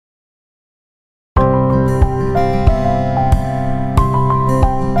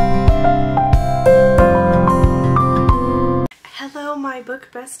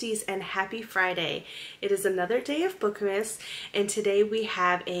book besties, and happy Friday. It is another day of Bookmas, and today we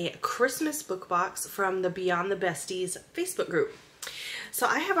have a Christmas book box from the Beyond the Besties Facebook group. So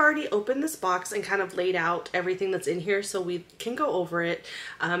I have already opened this box and kind of laid out everything that's in here so we can go over it.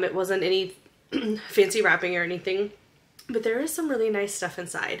 It wasn't any fancy wrapping or anything, but there is some really nice stuff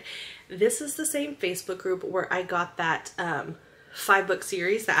inside. This is the same Facebook group where I got that 5-book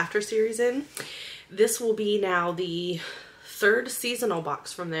series, the After series in. This will be now the 3rd seasonal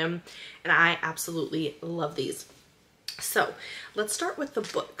box from them, and I absolutely love these. So let's start with the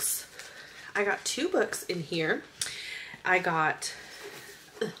books. I got 2 books in here. I got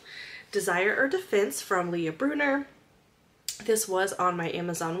Desire or Defense from Leah Bruner. This was on my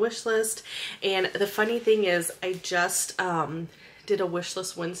Amazon wish list, and the funny thing is I just did a wish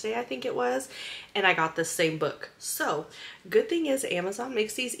list Wednesday, I think it was, and I got this same book. So good thing is Amazon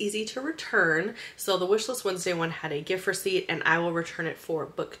makes these easy to return. So the wish list Wednesday one had a gift receipt, and I will return it for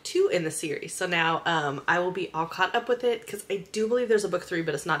book 2 in the series. So now I will be all caught up with it, because I do believe there's a book 3,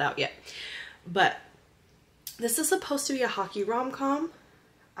 but it's not out yet. But this is supposed to be a hockey rom-com.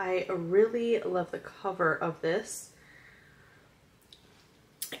 I really love the cover of this.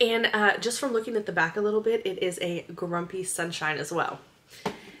 And just from looking at the back a little bit, it is a Grumpy Sunshine as well.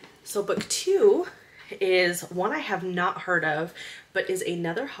 So book 2 is one I have not heard of, but is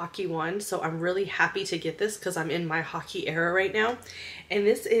another hockey one. So I'm really happy to get this because I'm in my hockey era right now. And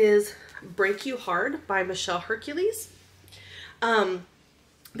this is Break You Hard by Michelle Hercules.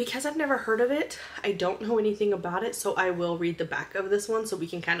 Because I've never heard of it, I don't know anything about it, so I will read the back of this one so we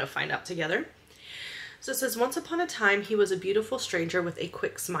can kind of find out together. So it says, once upon a time, he was a beautiful stranger with a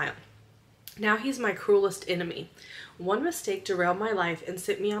quick smile. Now he's my cruelest enemy. One mistake derailed my life and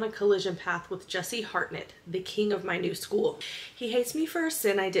sent me on a collision path with Jesse Hartnett, the king of my new school. He hates me for a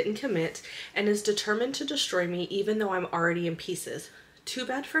sin I didn't commit and is determined to destroy me even though I'm already in pieces. Too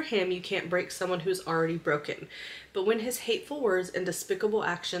bad for him you can't break someone who's already broken. But when his hateful words and despicable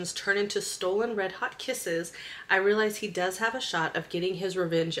actions turn into stolen red-hot kisses, I realize he does have a shot of getting his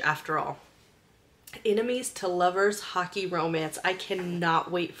revenge after all. Enemies to lovers hockey romance. I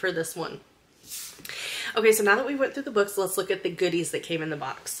cannot wait for this one. Okay, so now that we went through the books, let's look at the goodies that came in the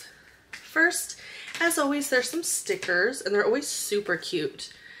box. First, as always, there's some stickers, and they're always super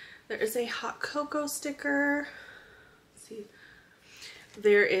cute. There is a hot cocoa sticker. Let's see.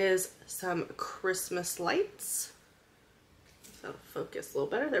 There is some Christmas lights. That'll focus a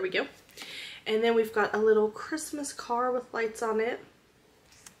little better. There we go. And then we've got a little Christmas car with lights on it.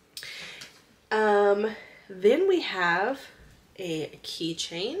 Then we have a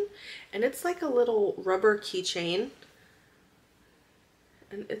keychain, and it's like a little rubber keychain,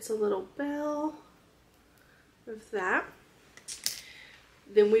 and it's a little bell with that.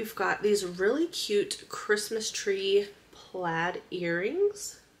 Then we've got these really cute Christmas tree plaid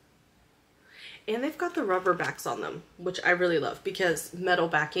earrings, and they've got the rubber backs on them, which I really love because metal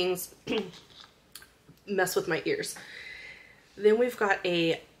backings mess with my ears. Then we've got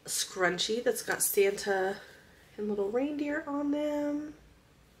a scrunchie that's got Santa and little reindeer on them.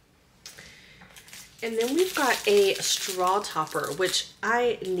 And then we've got a straw topper, which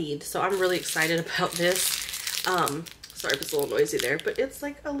I need, so I'm really excited about this. Sorry if it's a little noisy there, but it's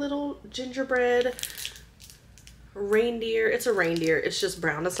like a little gingerbread reindeer. It's a reindeer, it's just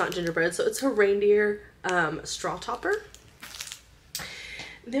brown, it's not gingerbread, so it's a reindeer straw topper.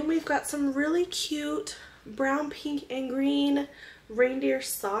 Then we've got some really cute brown, pink, and green reindeer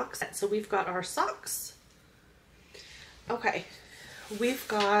socks. So we've got our socks. Okay, we've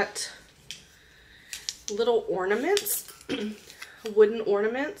got little ornaments, wooden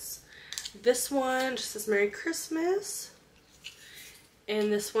ornaments. This one just says Merry Christmas,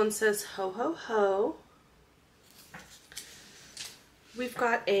 and this one says Ho Ho Ho. We've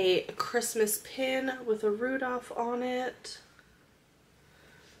got a Christmas pin with a Rudolph on it.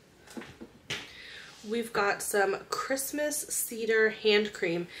 We've got some Christmas cedar hand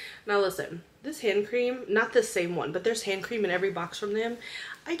cream. Now listen, this hand cream, not the same one, but there's hand cream in every box from them.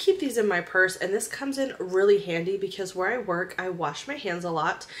 I keep these in my purse, and this comes in really handy because where I work, I wash my hands a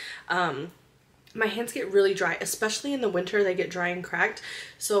lot. My hands get really dry, especially in the winter, they get dry and cracked.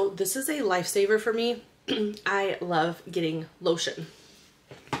 So this is a lifesaver for me. I love getting lotion.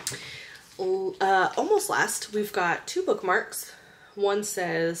 Almost last, we've got 2 bookmarks. One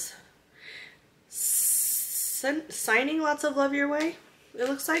says signing lots of love your way, it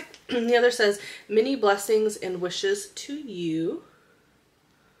looks like. The other says many blessings and wishes to you.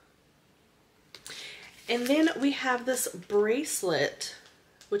 And then we have this bracelet,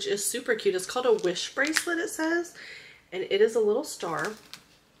 which is super cute. It's called a wish bracelet, it says, and it is a little star.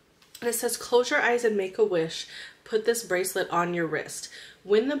 And it says, close your eyes and make a wish. Put this bracelet on your wrist.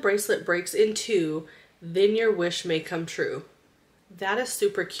 When the bracelet breaks in two, then your wish may come true. That is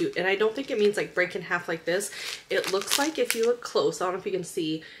super cute. And I don't think it means like break in half like this. It looks like, if you look close, I don't know if you can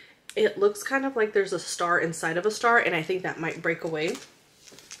see, it looks kind of like there's a star inside of a star, and I think that might break away.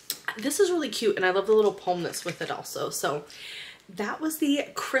 This is really cute, and I love the little poem that's with it also. So that was the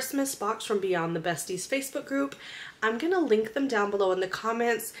Christmas box from Beyond the Besties Facebook group. I'm going to link them down below in the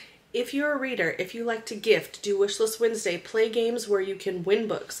comments. If you're a reader, if you like to gift, do Wishlist Wednesday, play games where you can win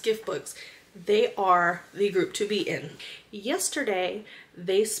books, gift books, they are the group to be in. Yesterday,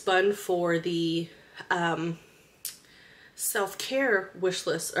 they spun for the self-care wish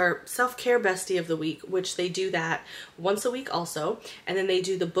list, or self-care bestie of the week, which they do that once a week also, and then they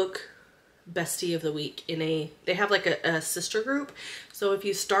do the book bestie of the week in they have like a sister group. So if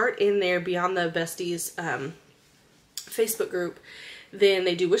you start in their Beyond the Besties Facebook group, then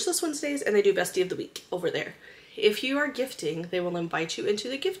they do Wishlist Wednesdays and they do bestie of the week over there. If you are gifting, they will invite you into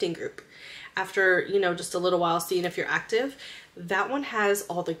the gifting group after, you know, just a little while, seeing if you're active. That one has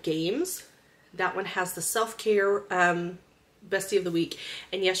all the games. That one has the self-care bestie of the week,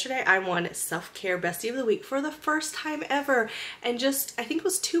 and yesterday I won self-care bestie of the week for the first time ever. And just, I think it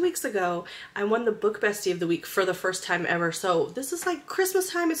was 2 weeks ago, I won the book bestie of the week for the first time ever. So this is like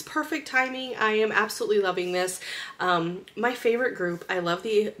Christmas time. It's perfect timing. I am absolutely loving this. My favorite group. I love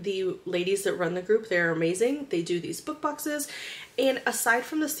the ladies that run the group. They're amazing. They do these book boxes, and aside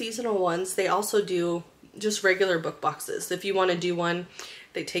from the seasonal ones, they also do just regular book boxes. If you want to do one,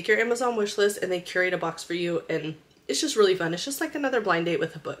 they take your Amazon wish list and they curate a box for you, and it's just really fun. It's just like another blind date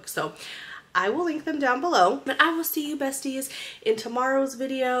with a book. So I will link them down below. But I will see you besties in tomorrow's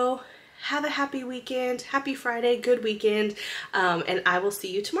video. Have a happy weekend. Happy Friday. Good weekend. And I will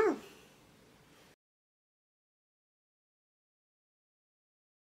see you tomorrow.